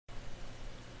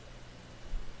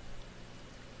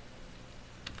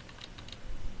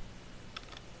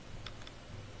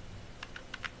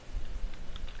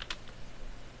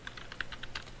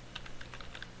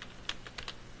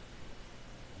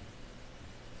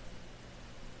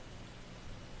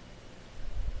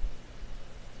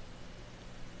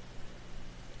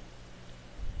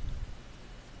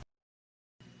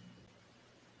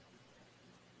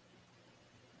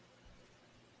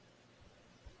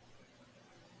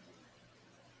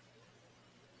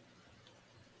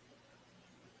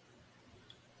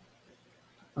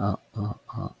あ、あ、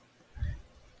あ、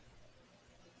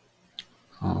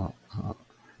あ、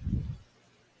あ。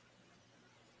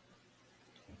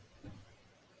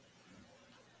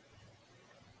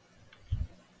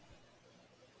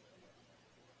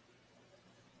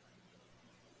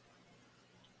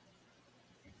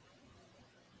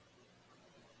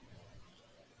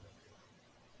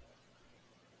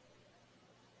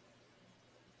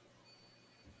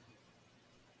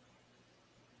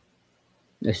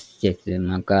うっせつ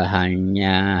まかはんに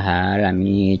ゃはら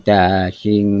みた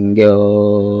しんぎ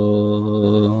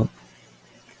ょう。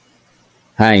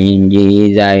はいん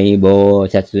じ在菩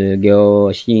薩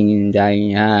行心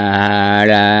在は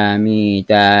らみ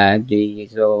た地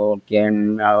蔵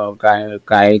見老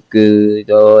海空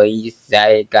道一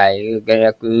切海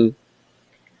学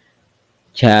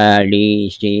チャリ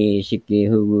シ式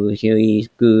不主意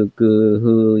空空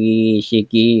不意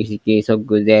識式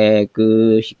即税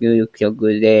空式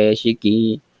即税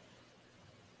式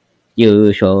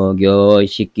有商業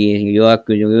式予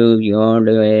約業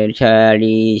類チャ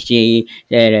リシ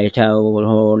セレチャオ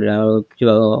ホラクチ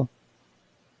ョ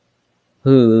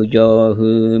不浄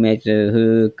不滅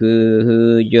不空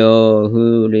不浄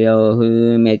不良不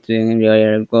滅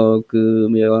良国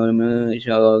病無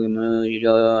償無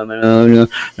常無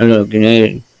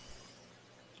常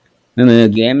無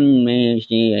限無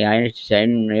視愛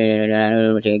戦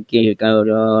敵高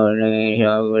度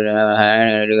勝負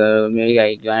は未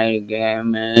来外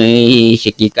無意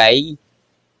識界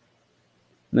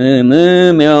無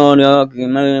無明力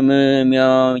無無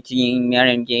明知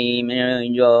妙知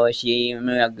無常識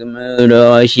無悪無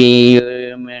老死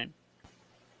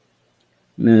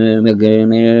無滅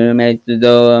無滅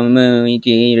道無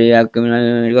一略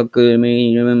無六無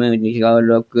無小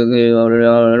六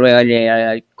無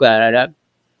でから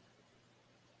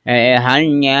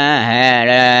般若波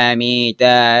羅蜜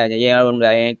多四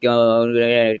大教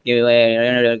九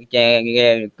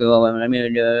無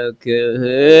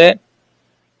力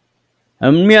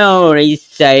妙一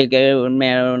切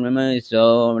妙無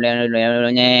相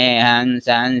半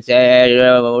三世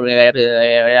般若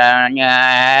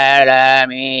波羅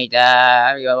蜜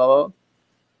多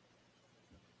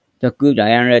特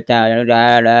大た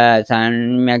ら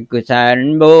三脈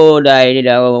三菩提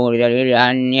道般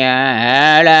若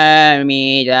波羅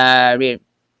蜜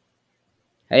多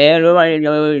へろわり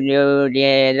ろりょり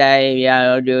えだい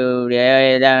やりょり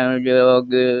えだりょ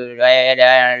くれ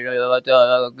だりょ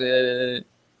とく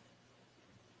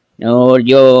農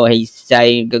業必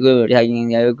切国大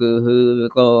学風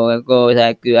工工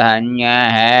作般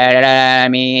若波羅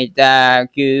蜜多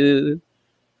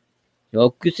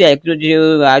六世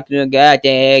十八が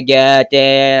てが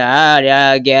てあ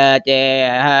らがて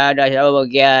あらしょ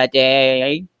が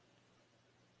て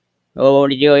お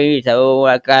りよいさお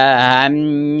わかは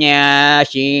んにゃ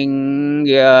しん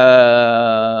ぎ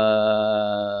ょ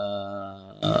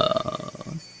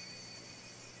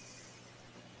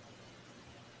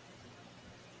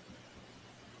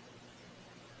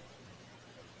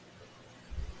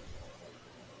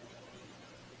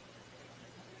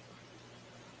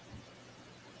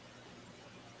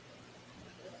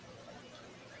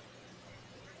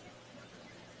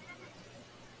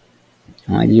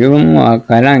自分もわ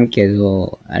からんけ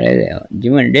ど、あれだよ。自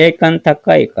分霊感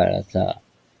高いからさ、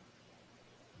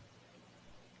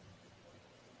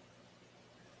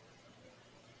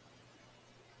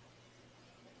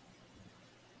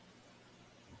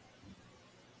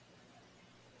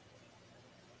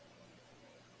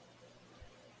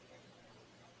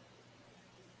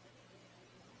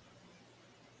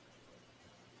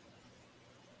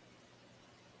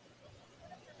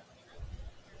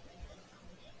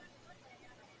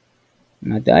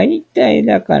まあ大体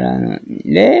だから、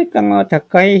霊感は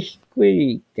高い低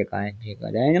いって感じ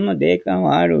か。誰でも霊感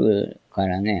はあるか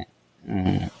らね。う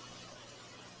ん。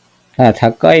ただ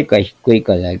高いか低い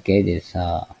かだけで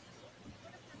さ、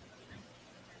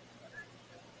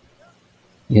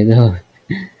けど、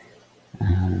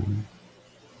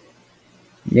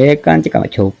霊感っていうか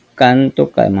直感と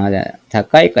かまだ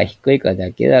高いか低いか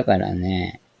だけだから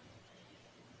ね。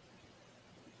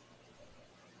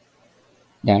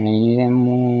誰にで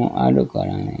もあるか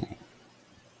らね。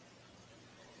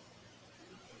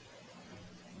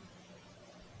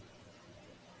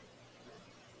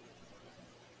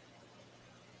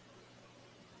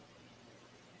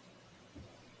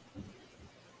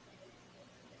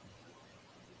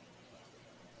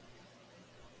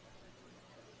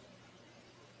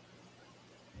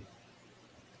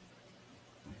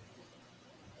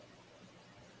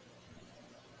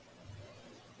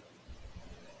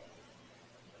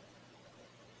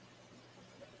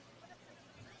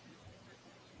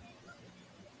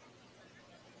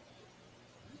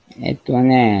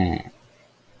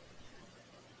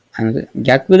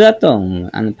逆だと思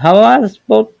う。パワース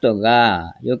ポット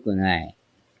が良くない。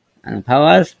パ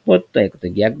ワースポット行くと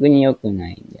逆に良くな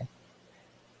いんだよ。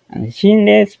心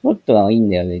霊スポットはいいん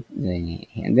だよ、別に。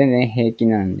全然平気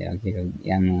なんだよ、けど、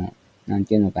なん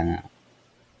ていうのかな。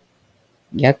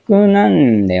逆な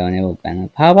んだよね、僕。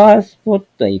パワースポッ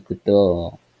ト行く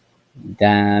と、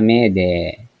ダメ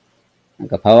で、なん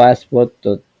かパワースポッ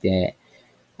トって、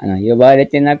呼ばれ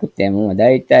てなくても、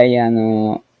だいたい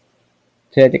連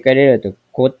れてかれると、こ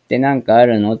こってなんかあ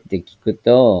るのって聞く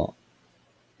と、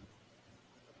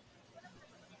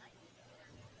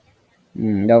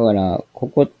だから、こ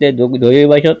こってどういう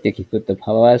場所って聞くと、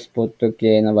パワースポット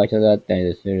系の場所だった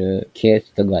りするケー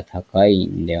スとか高い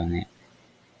んだよね。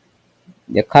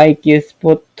で、階級ス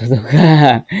ポットと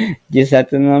か、自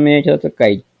殺の名所とか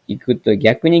行くと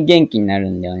逆に元気にな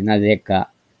るんだよね、なぜか。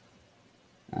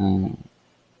うん。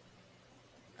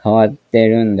変わって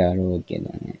るんだろうけど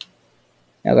ね。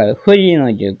だから、富士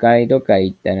の樹海とか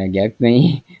行ったら逆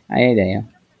にあれだよ。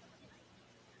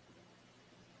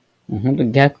ほんと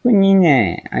逆に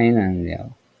ね、あれなんだ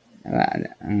よ。だか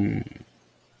ら、うん。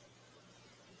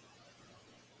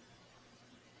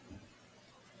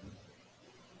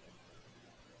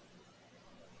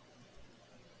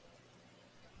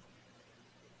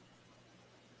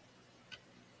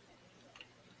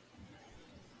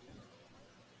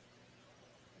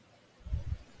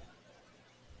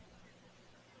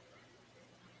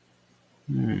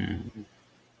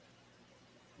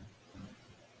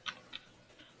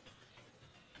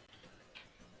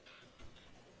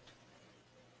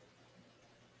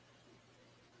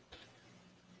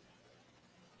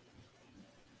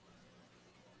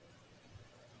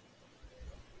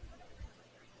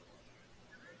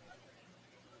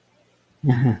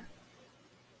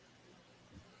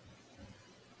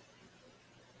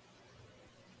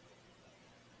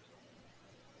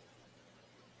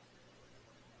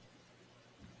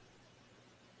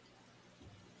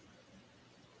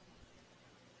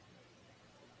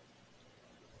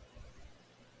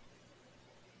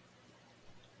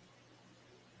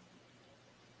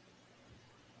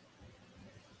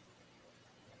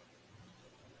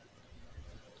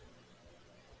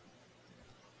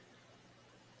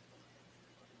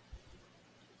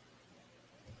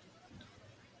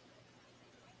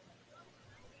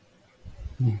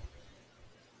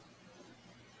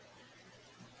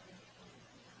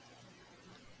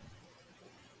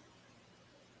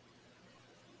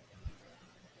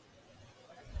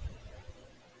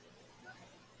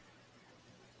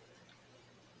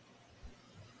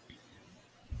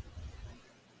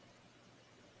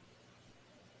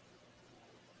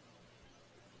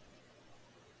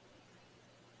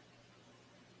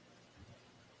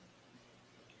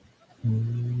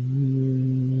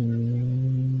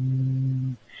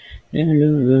ルル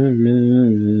ルル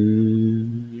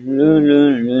ル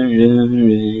ルルル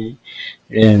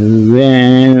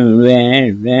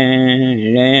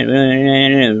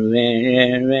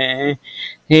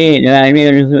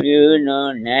冬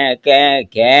の中、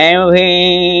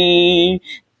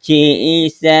小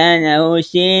さな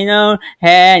星の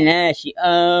話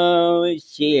を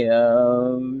し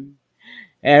よう。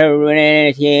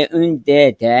俺に運っ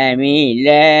てた未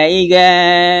来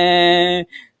が、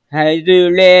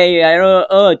外れやろ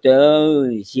うと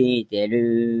して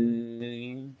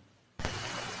る。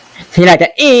辛か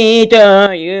い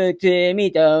という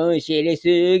罪と知りす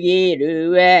ぎ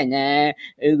るわな。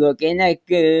動けな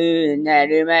くな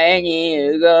る前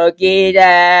に動き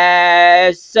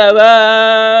出そう。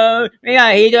目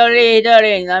が一人一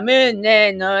人の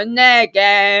胸の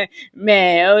中、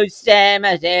目を覚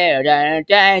ませよ、だ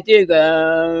たとこ。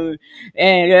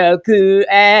遠慮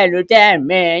あるた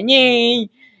めに、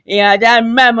やだ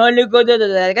守ることと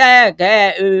戦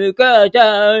うこと。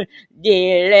ジ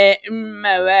レン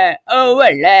マは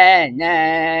終わら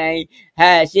ない。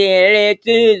走り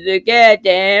続け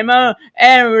ても、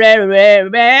エレレ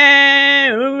レ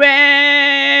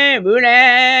レブレ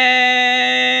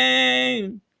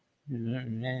ン。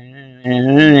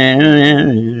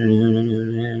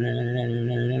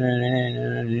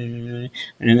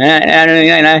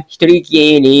一人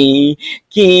きり、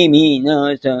君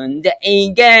の存在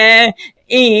が、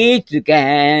いつか、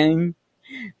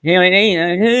す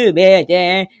べ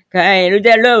て変える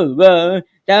だろう。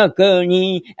どこ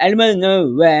にあるも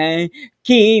のは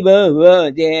希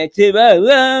望でつぼを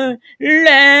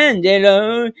ランデ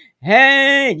ロ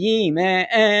始ま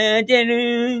って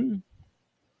る。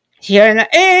知らな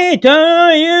いと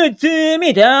いう罪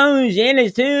と知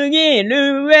りすぎ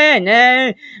るわ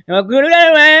な。僕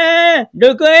らは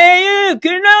どこへ行く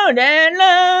のだろ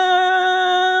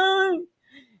う。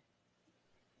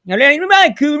俺に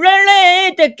はくら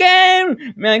れたか、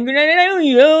まぐられる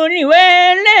ように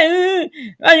笑う。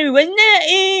ありはな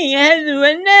い、はず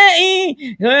はない。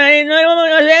隣のも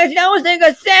のを探し直せ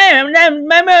がさ、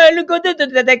守ることと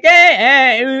戦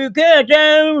うこ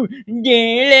と。ジ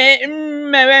レ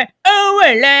ンマは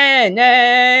終わら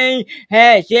ない。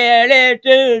走り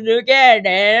続け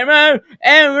ても、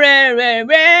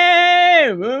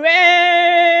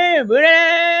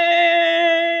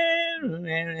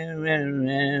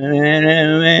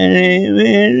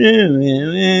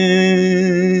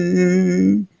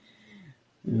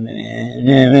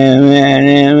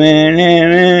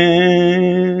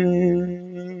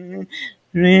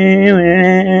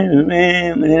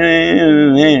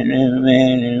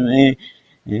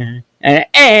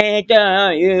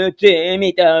いう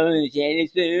罪と知り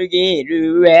すぎ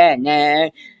るわな。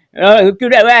僕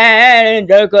らは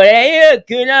どこへ行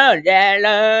くのだろ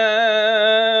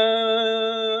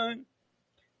う。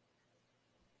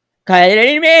帰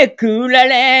りめくら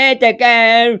れたか、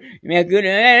めくら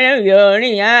れるよう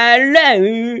に洗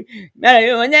う。ま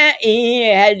だはな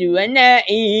い、はずはな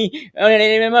い。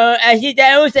俺にも明日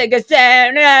を探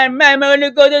さな、守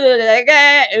ることと戦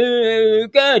う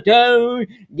こと。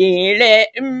ジ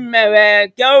レンマは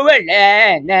変わ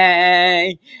らな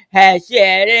い。走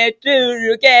り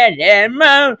続けて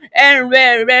も、ブ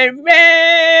レブレブ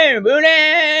レブレブ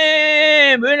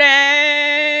レブレブレブ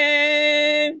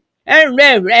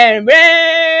レブレブ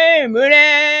レブ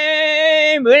レ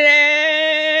ブレ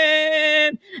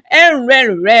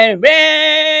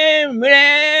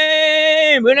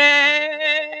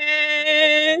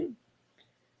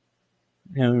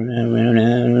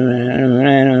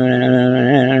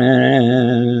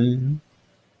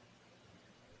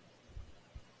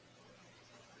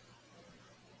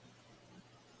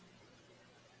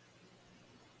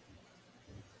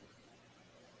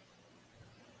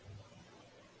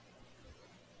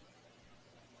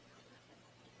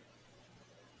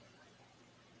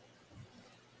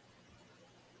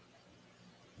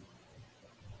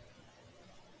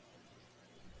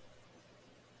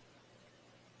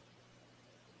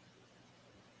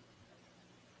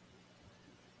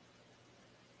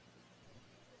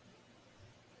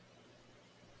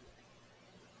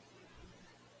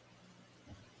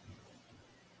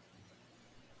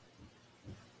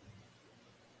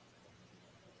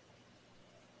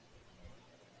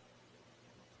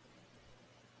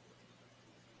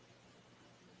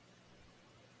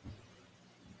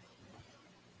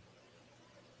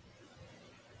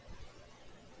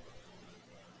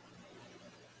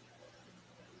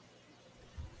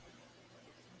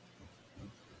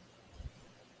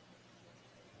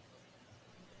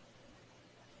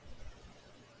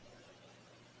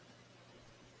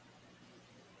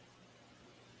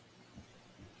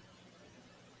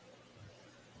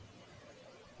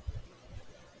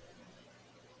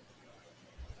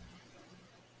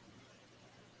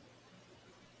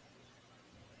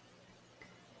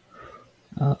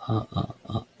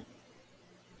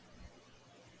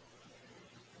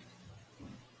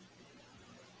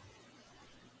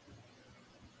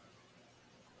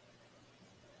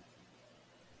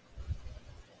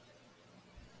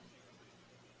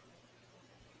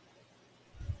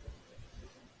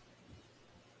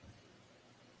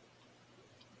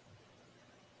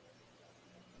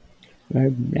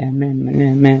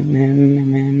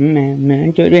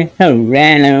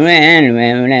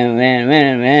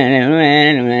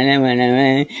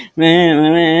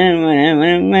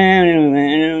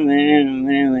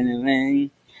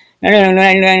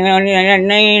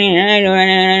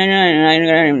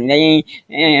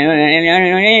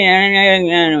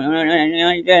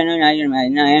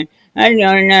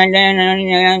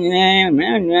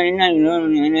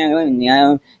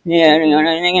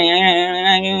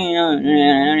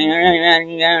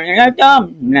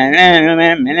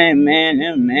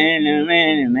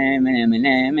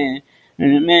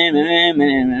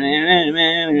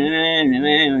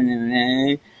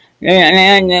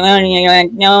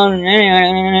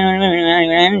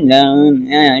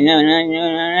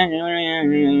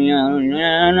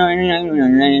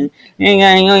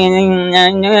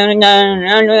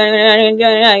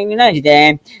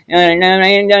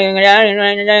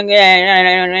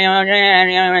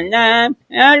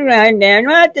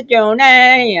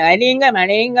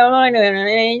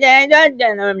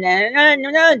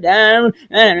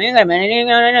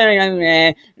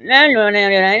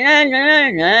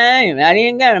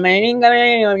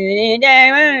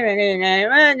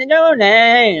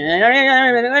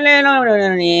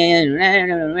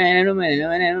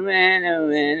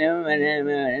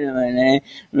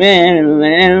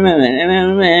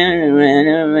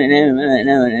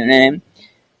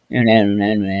い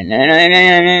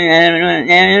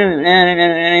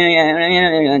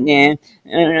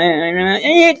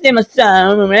つでも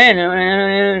さ、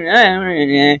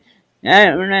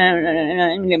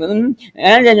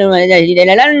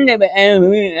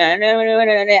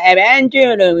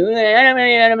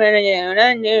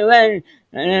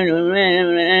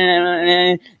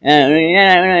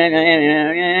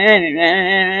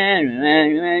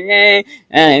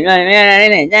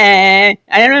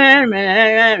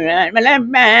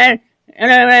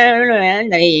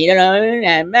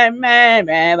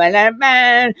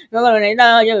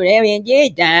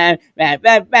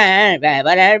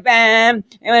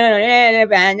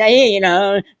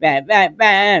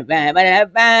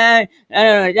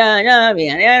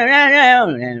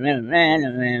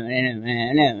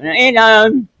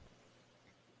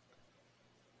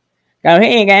Go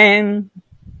here again.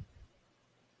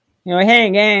 Go here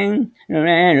again.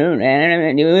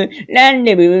 Rendezvous.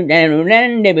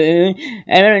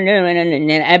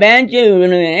 About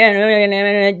you.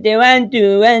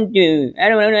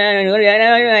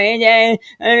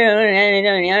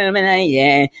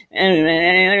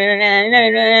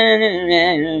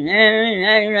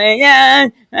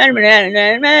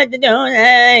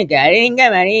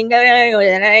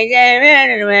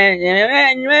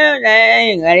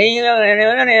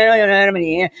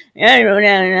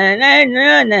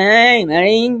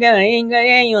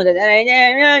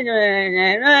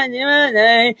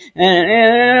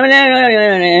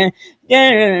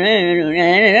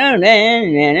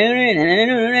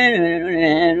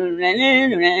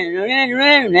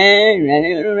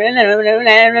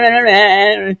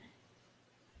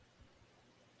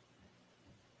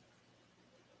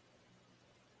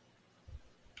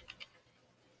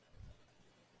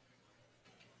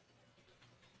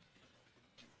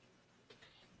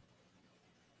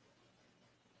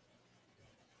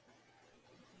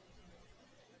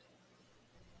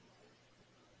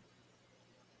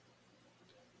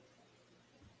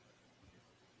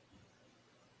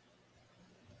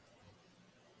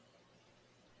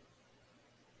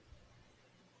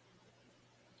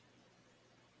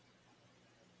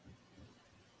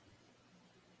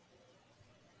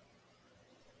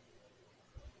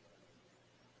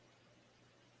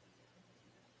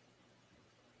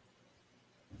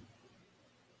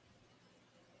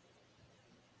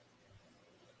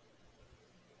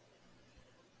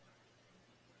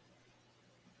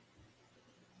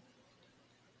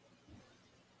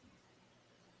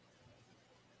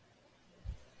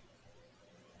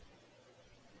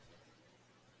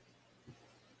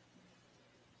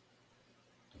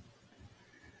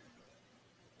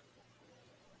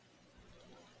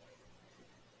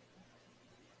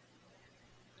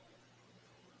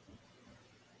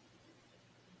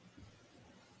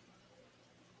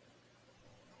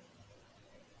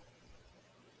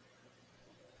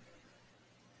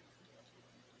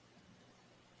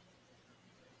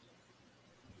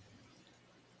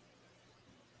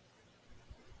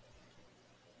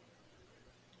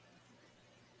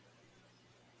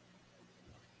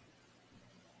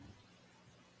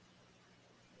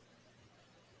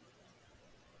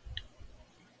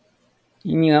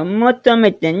 君は求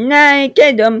めてない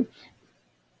けど、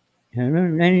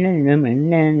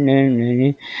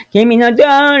君の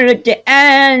ドルチェ&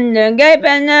ガッ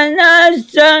パナの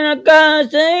その香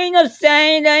水の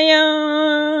せいだよ。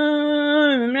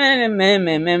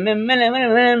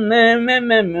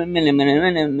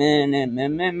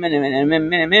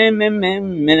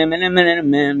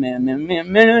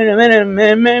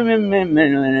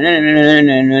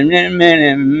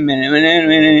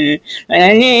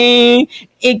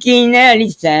いきな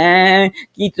りさ、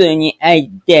キスに入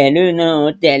ってるの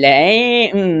ってら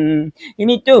い。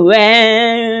君と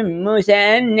は、もう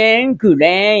3年く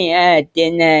らい会っ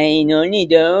てないのに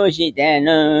どうした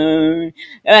の？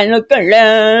あの頃、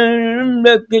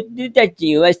僕た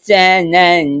ちはさ、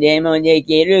何でもで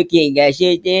きる気が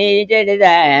していた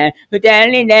ら、2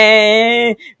人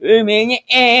で、海に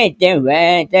行って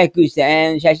はたくさ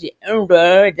ん写真を撮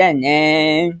った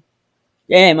ね。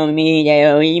でも見た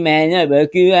よ、今の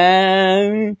僕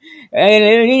は。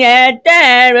夜になっ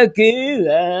た僕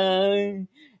は。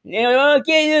根を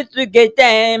傷つけ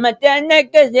て、また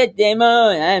泣かせても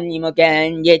何も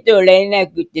感じ取れな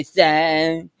くてさ。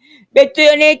別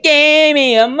に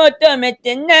君を求め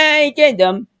てないけ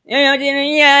ど、夜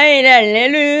に会えら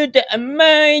れると思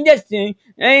い出す。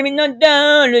君の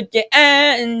ドルチェ&ガ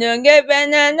ッパ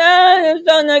ナの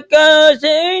その香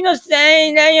水のせ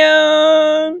いだ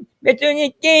よ。別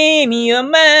に君を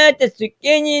また好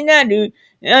きになる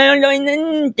な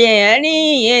んてあ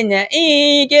りえな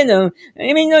いけど、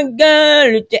君のゴ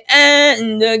ールってガ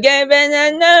バナ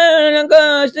の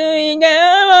香水が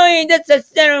思い出さ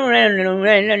せる。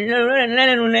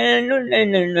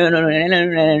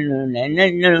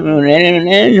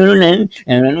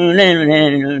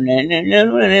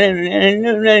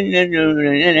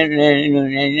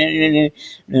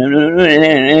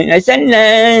朝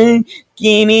な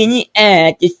君に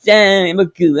会ってさ、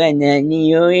僕は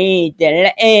何を言った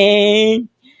ら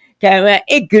可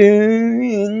愛く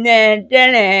なった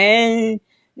ら、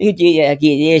口だ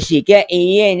けでしか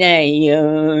言えない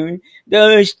よ。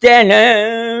どうした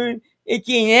のい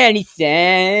きなりさ、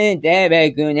タ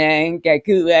バコなんか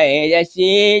加え出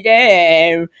し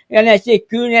て、悲し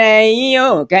くない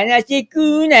よ、悲し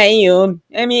くないよ。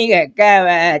髪が変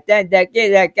わっただけ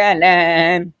だか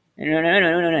ら。も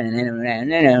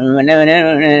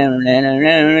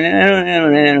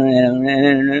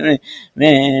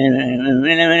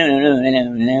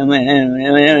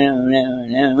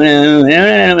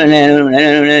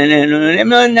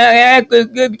長く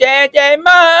生きてても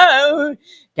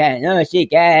楽し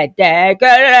かった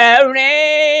から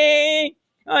ね。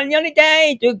踊りた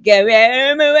いとか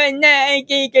は思わない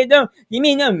けど、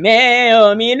君の目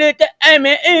を見ると思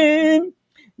う。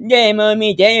でも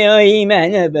見てよ、今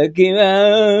の僕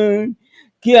は。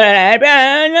キラ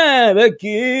ラの僕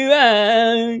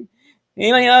は。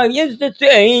今の技術つ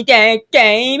いて軽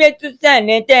蔑さ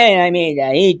れて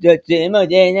涙一つも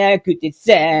出なくて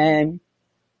さ。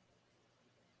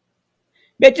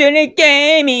別に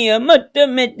君を求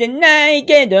めてない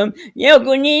けど、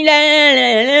横にいら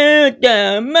れると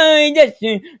思い出す。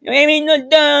君の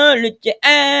ドルチェ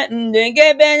&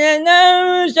ガバナ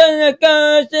のその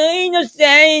香水の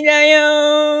せいだ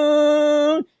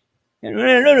よ。君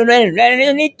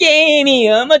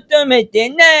を求めて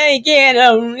ないけ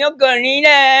ど、横にい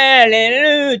ら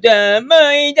れると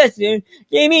思い出す。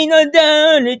君の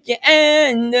ドルチェ&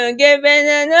ガバ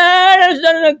ナの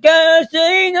その香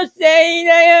水のせい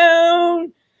だよ。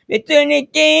別に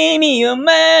君を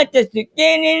また好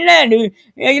きになる。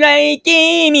ぐらい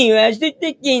君は素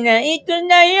敵な人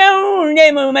だよ。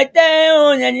でもまた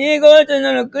同じこと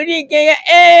の繰り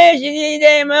返し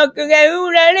で僕が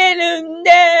売られるん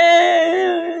だ。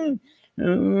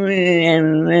売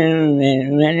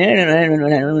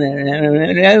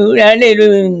られ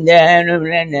るんだ。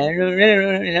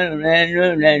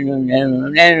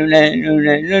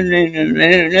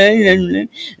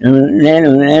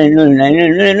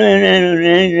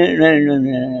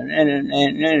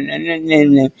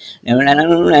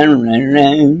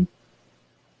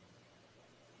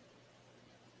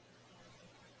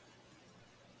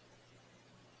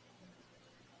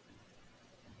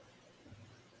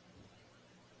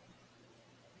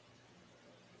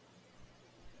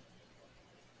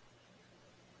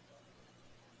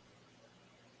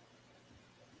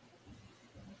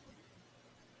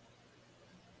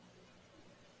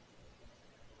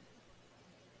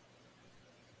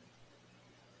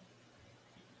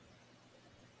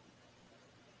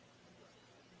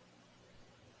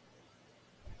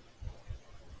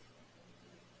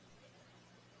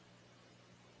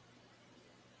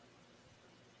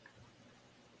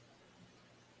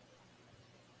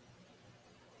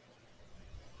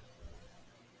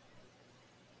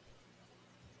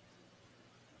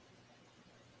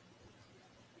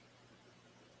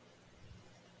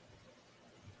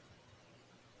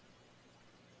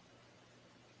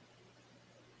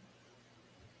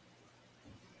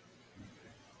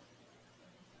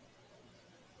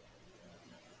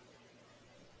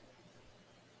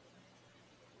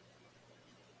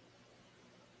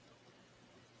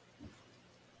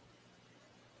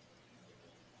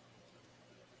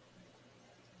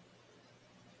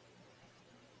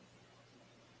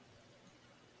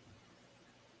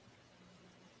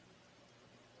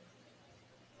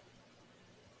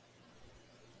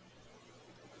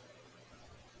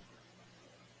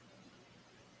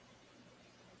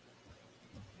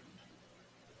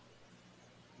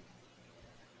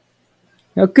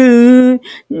よく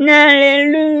なれ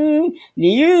る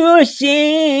理由を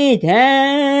知った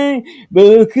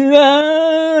僕を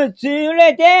連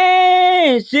れ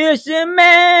て進め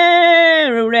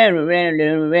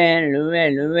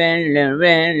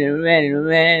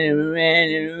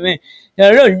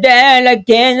泥だら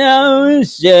けの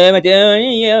そばと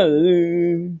によ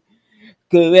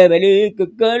こわばる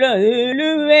心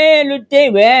震える手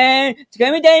は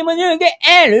掴みたいものが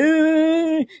あ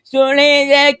るそれ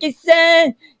だけさ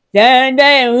三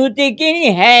大無敵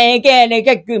に背景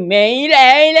革命、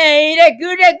来来楽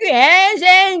々変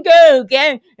遷交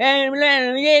換、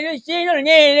許しの許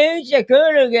し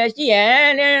転がし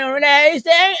やる来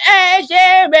戦愛し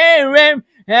べる。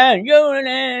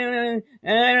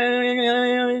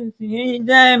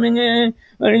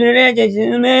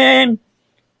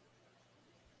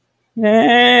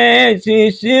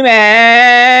進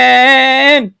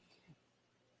め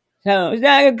そう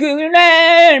さく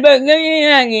ら僕に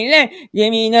紛れ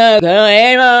君の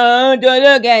声も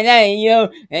届かないよ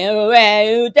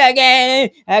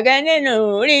宴鋼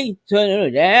の檻その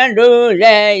ラロラ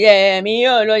で見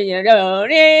下ろしの通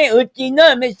り打ち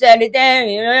のめされて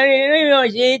見下ろ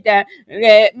した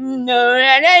レンの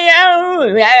あれ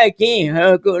よ湧き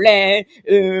誇れ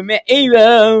運命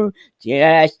を散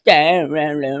らした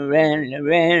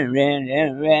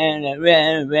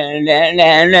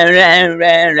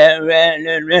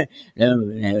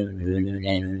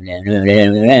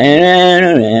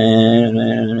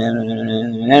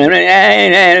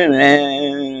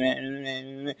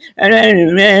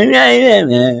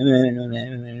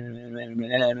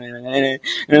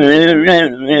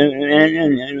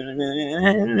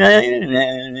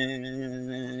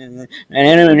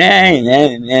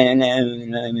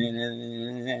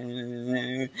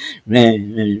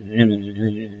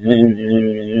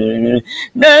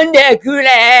飲んでく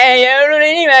れ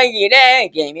夜に紛れ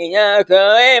君の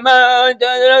声も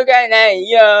届かない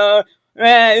よ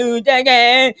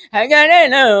宴鋼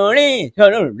の檻そ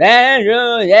のラジ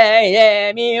オ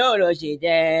で見下ろし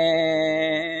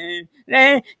て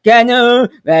劣化の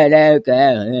笑う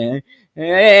顔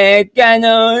劣化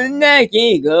の泣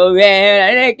き声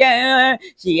誰かは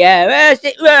幸せ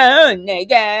を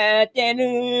願って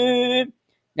る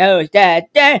どうしたっ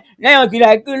てなおく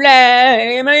らくら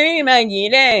紛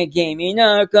れ君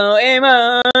の声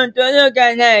も届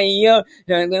かないよ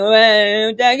そこは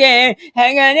宴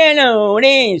鋼の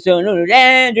檻その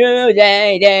ラジオ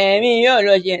台で見下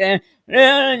ろして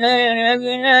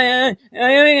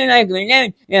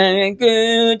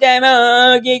歌も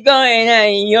聞こえな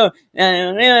いよ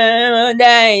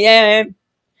台で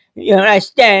よら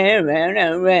して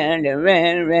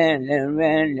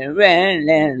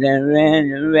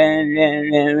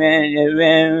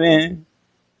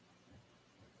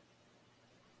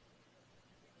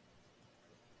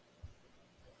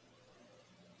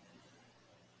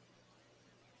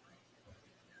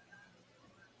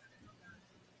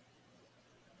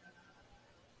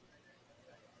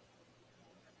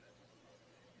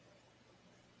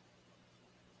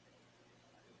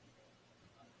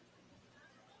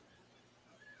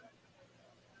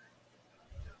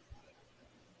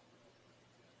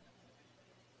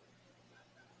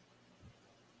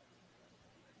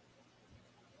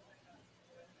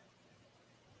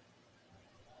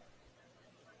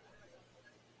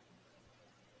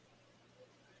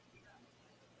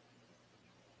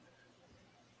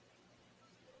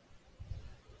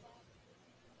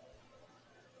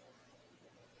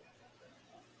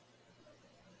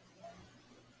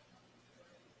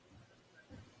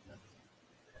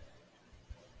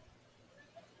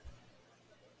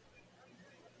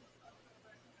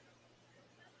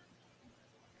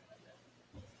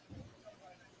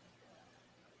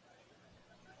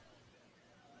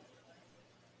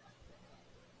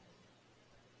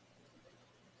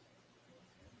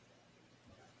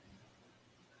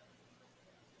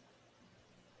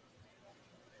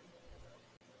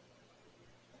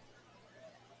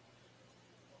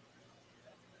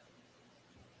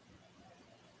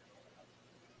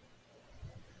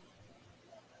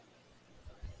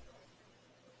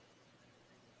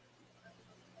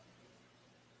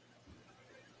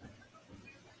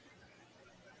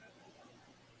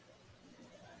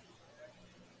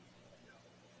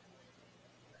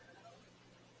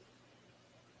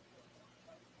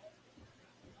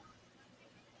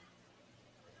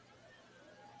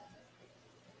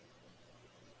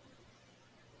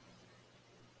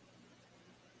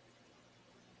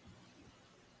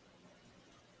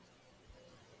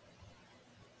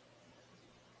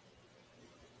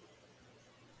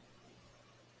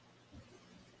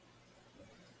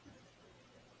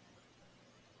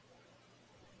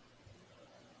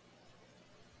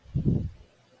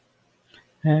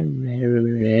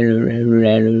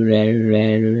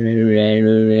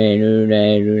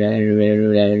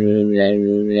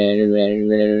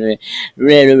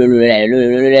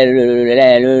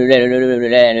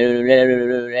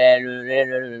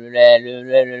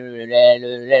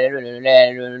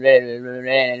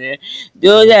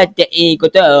どうだっていいこ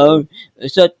とを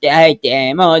嘘って吐い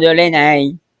て戻れな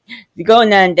いこう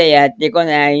なんてやってこ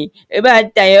ない奪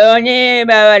ったように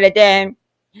奪われて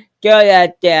今日だ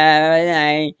って会わ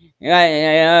ない。我の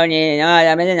ように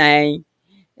ダメでない。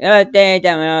腐ってい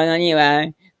たものには、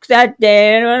腐っ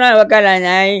ているものはわから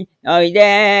ない。おい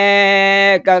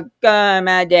で、ここ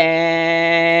ま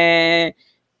で。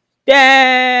で、ウ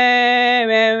ェン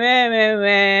ウェンウェンウェ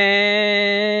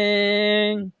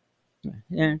ン。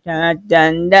だっ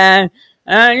たんだ。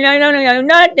あいやいやいや、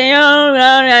だってよ、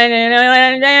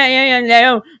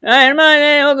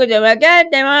僕と分かっ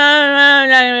ても、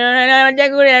って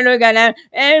くれるかな。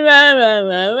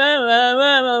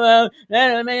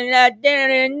なって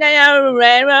るんだよ、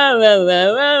な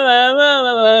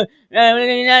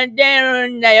ってる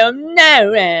んだよ、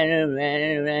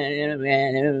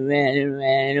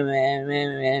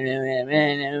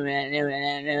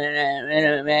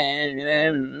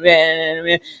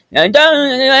なんと、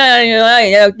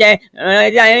よくて、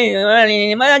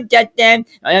に戻っちゃって、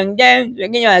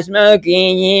次にはスモーキー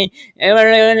に、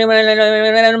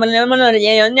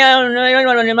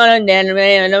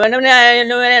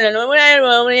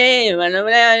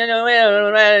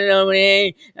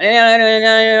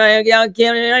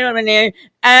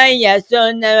あいや、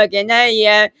そんなわけない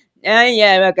や。あい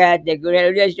や、わかってく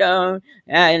れるでしょう。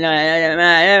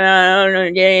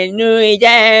抜い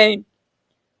て。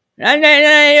なんで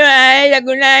会いた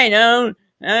くないの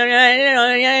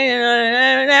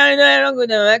僕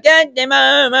と分かっても、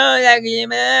もう抱きし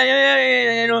め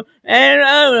の、っ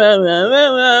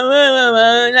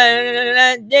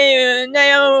て言うんだ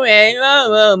よ、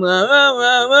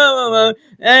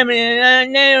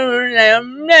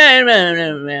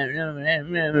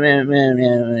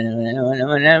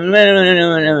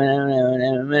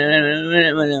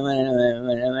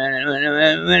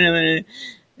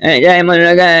偉いも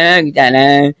のが来た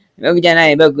な。僕じゃな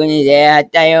い僕に出会っ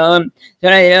たよ。そ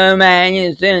れでお前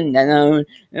に住んだの。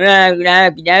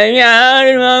来ちゃうよ。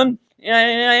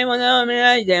偉いものを目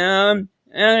指してよ。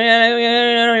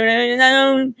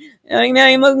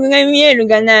今僕が見える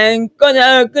かな孤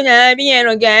独なピエ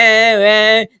ロか分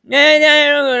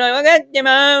かっても、も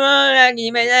う抱き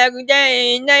しめなくちゃ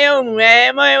いいんだよ。もう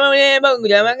僕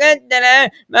と分かった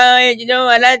ら、もう一度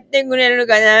笑ってくれる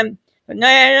かなで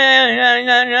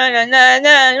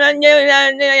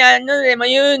も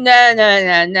言うんだ、の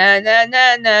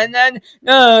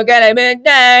からぶっ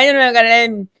たいのから、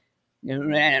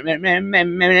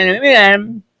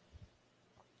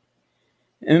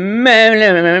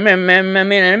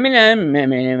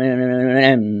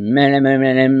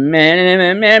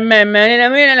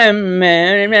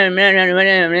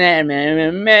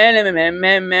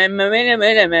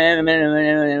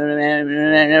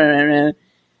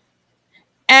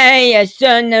あいや、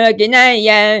そんなわけない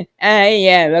やん。あい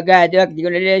や、わかってく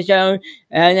れるでしょ。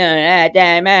頭を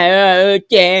打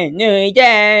ち抜い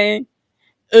て、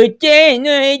打ち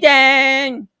抜い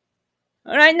て、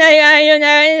ほら、ないが言う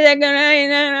ないだからい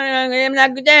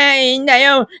なくていいんだ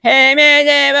よ。平面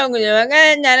で僕と分か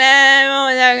ったら、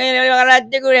もうだけで笑っ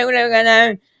てくれるか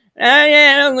な。僕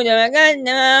と分かっ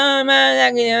たら、もう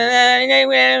だけで笑って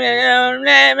くれるかな。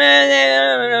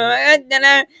分かった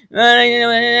ら、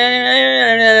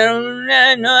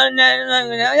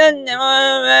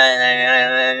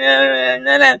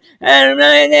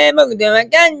僕と分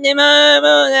かっても、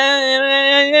もう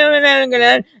だか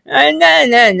ら、今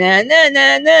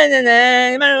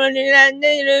のになっ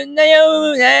ているんだ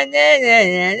よ。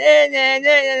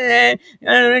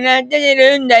なってい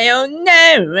るんだよ。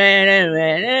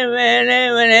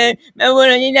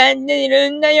守りになっている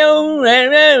んだよ。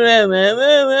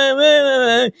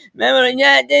守りに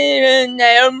なっているん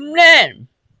だよ。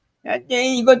だっ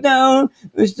ていいことを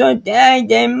嘘って相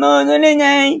手戻れ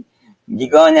ない。事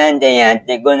故なんてやっ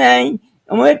てこない。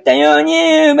思ったよう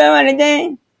に奪われ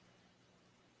て。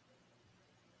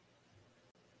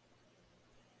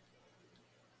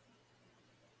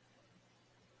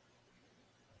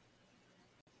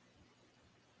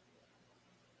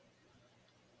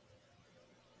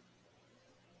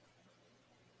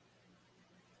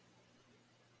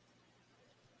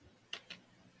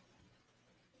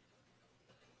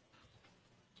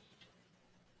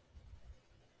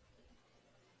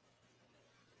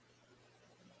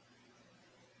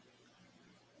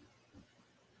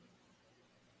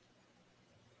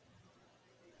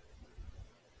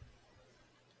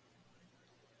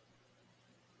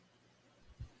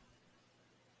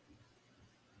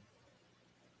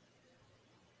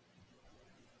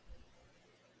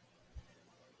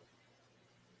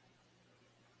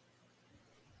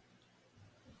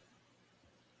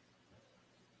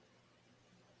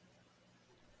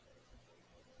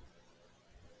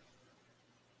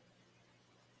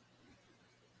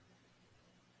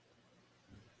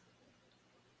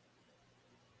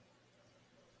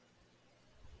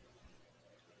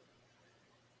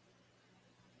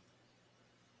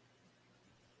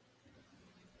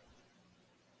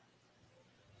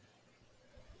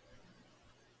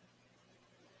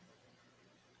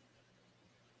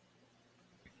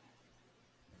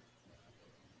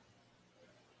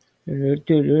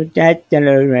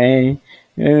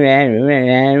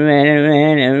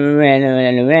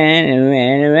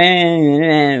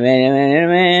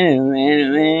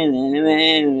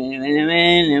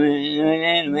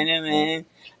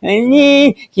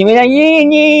君だけ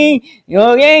に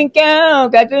表現家を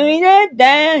担いだっ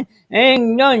た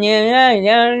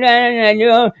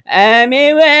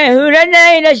雨は降ら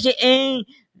ないらしい。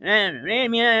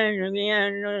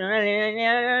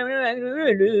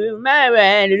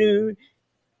回る。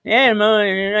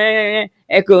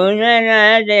こん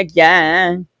なのでき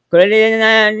た。これで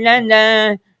なん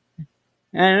だ。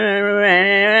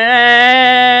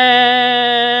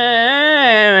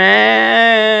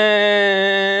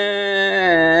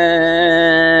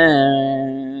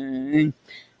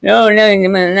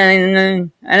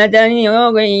あなたに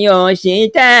恋を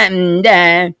したん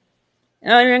だ。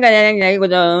なんかできないこ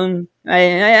と、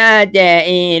やっ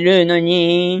ているの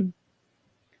に。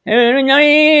乗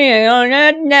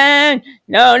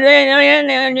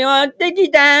ってき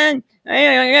た。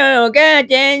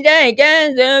天体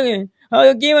観測。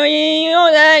ほきもいい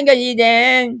をなんかし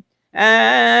て。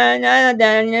あな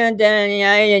たに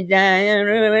会えた。ル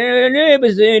ー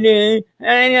プする。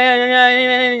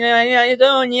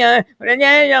そうには、これで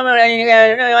もらい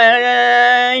が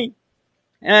ない。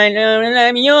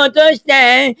見ようとし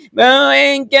て、望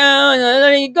遠鏡を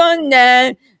覗き込ん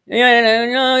だ。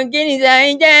夜の木に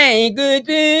咲いていく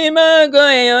つも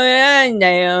声を選ん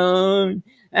だよ。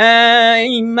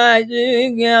今す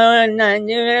ぐなん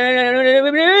でル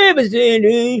ープす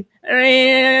る。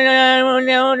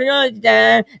落ち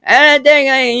た。あなた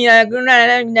がいなくな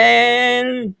らなく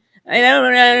て。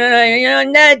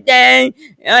だって、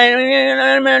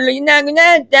いなく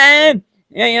なった。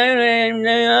二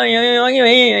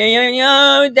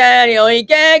人追い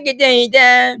かけていた。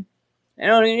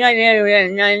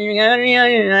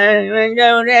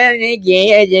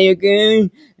消えてゆ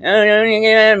く。なん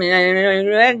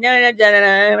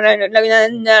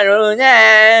だろうな。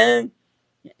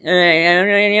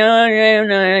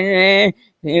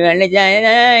言われちゃい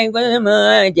ないことも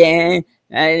あって、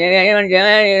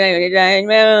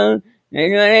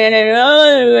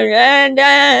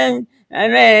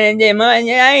でもな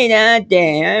いなっ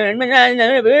て、ブル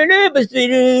ープす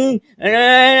る。っ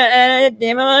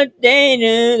て持ってい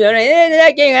る。それ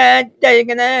だけがあった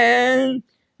かな。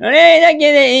それだ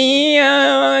けでいいよ。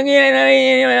っ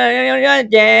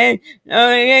て、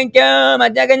今日ま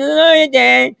たが覗い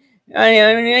て、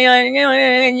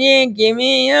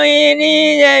君の家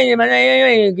にでまだ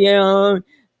行くよ。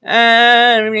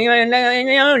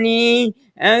ように、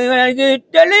ずっ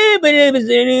とループループす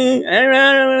る。あ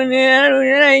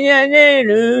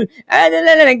な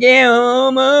ただけを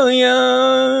思うよ。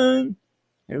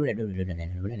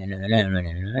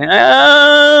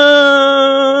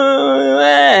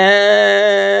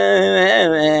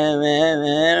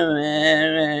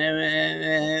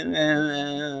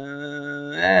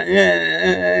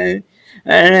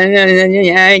あなた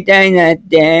に会いたいなっ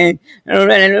て、ル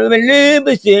ー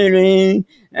プする。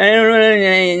そう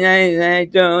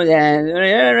だ、そ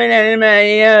れま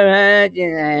ではって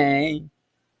ない。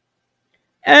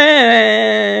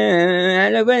あ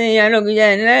そこにやるじ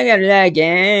ゃなかっただけ。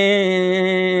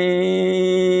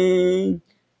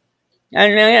や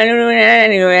る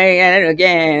だ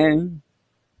け。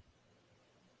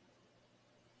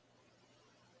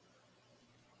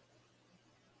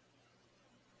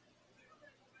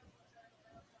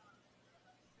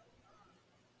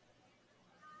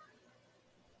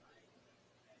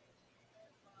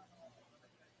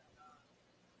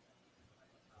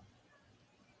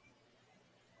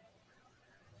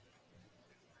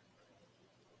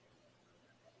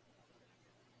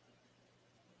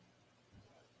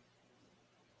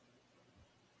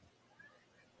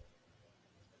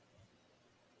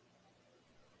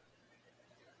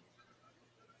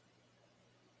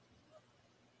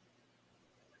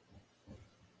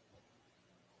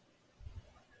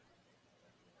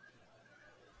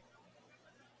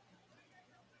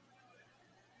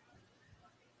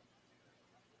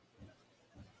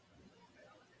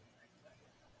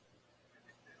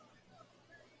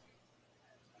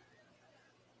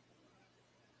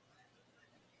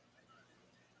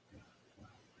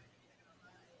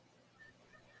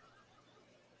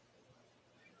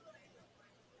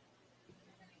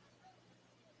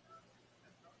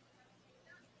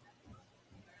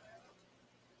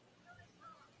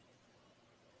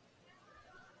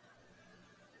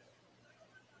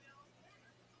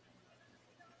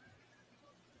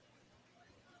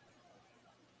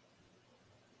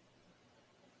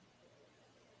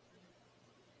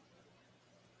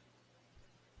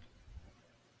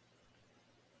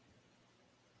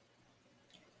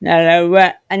なら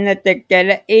ば、あなたか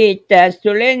ら言った、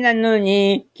それなの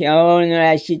に、今日濡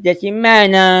らしてしまう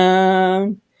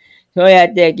の。そうや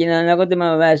って昨日のことも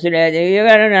忘れてよ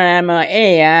がるならもう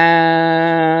いい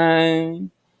や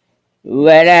ん。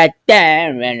笑った。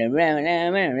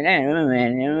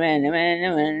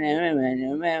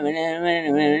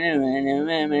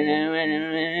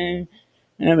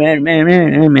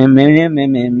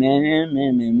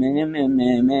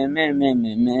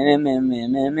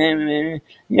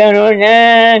だろう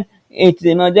な。い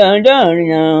つも通り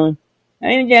の。あ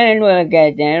れじゃん、わかっ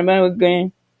たら僕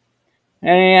に。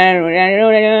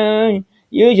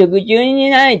夕食中に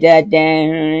泣いたって、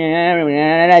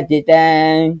笑ってた。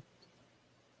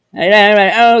おか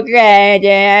え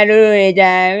て歩い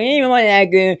た意味もな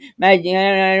く、街に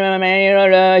下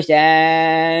ろした。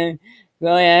こ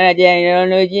うやって夜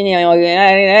のうちに起きら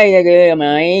れないだけ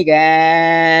もいいか。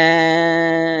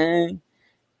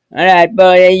ラッ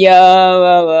ポでよ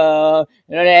ー、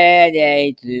それで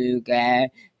いつか、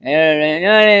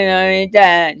乗っ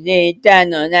た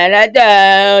のならど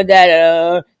うだ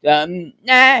ろう。そん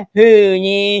な風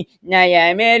に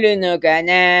悩めるのか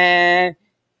な。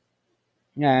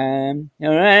乗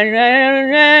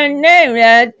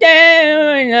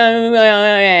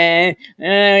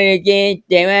り切っ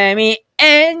ては見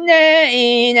えな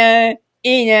いな、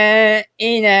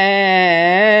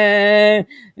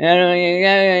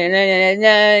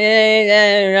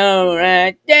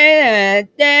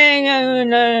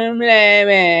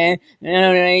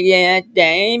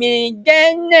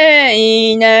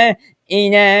い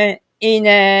な、い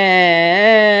な。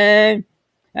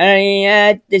あり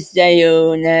がってさ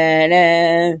ような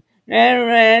ら。い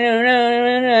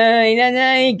ら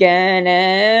ないかな。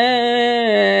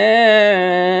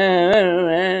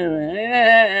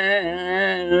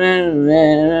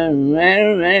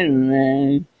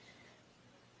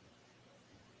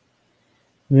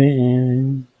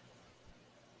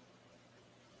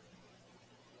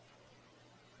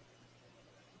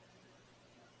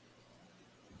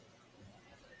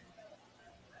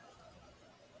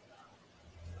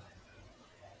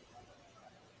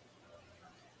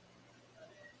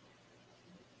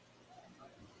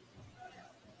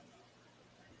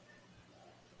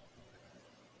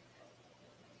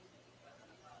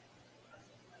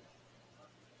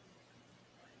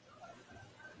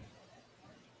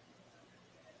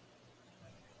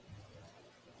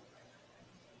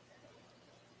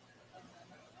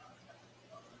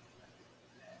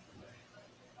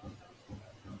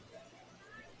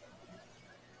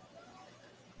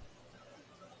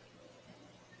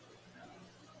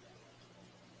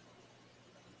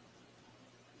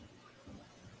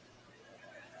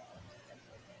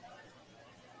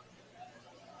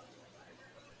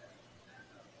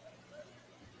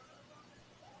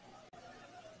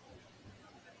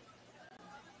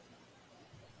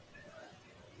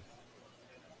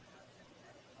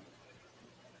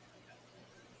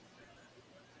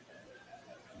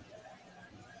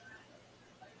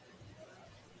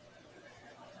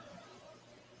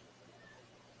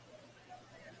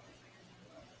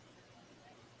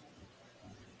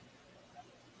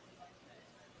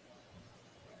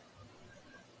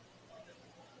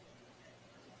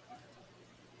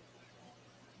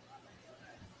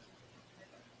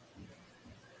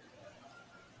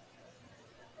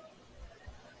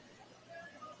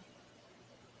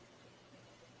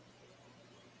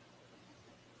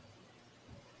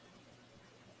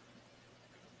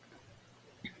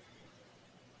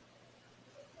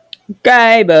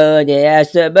解剖で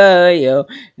遊ぼうよ。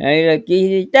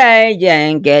聞きたいじ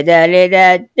ゃんけ、誰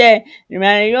だって。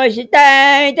何をし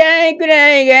たいく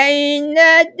らいがいいん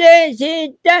だって知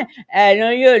った。あ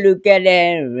の夜から、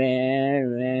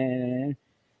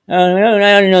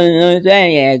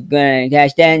最悪出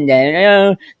したんだ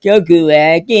よ。曲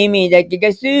は君だけ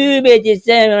がすべて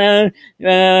さ、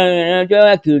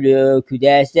握力く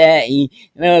ださい。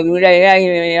僕らが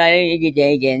生き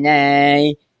ていけな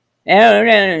い。季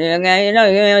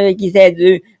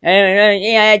節、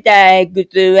やたい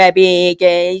靴は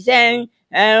PK さん。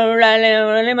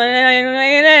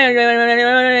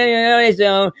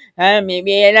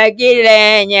耳がき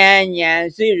れいにゃんにゃ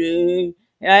んする。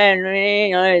あ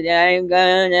り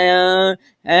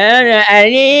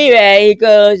は移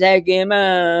行先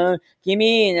も、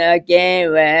君の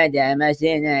剣は騙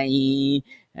せない。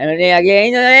あれだ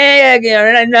けの絵だけ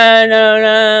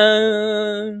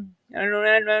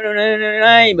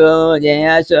ライブで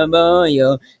遊ぼう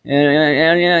よ。ほ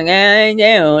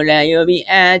ら呼び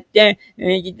合って、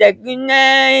行きたく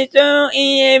ない、そう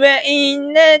言えばいい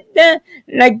んだった。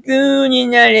楽に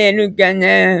なれるか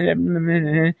な。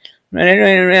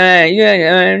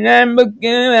僕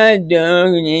はど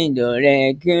こにど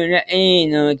れくらい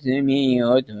の罪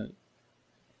をと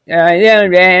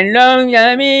連論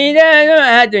涙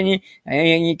の後に、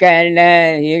兄から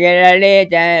逃げられ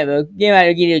た僕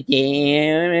はギルティ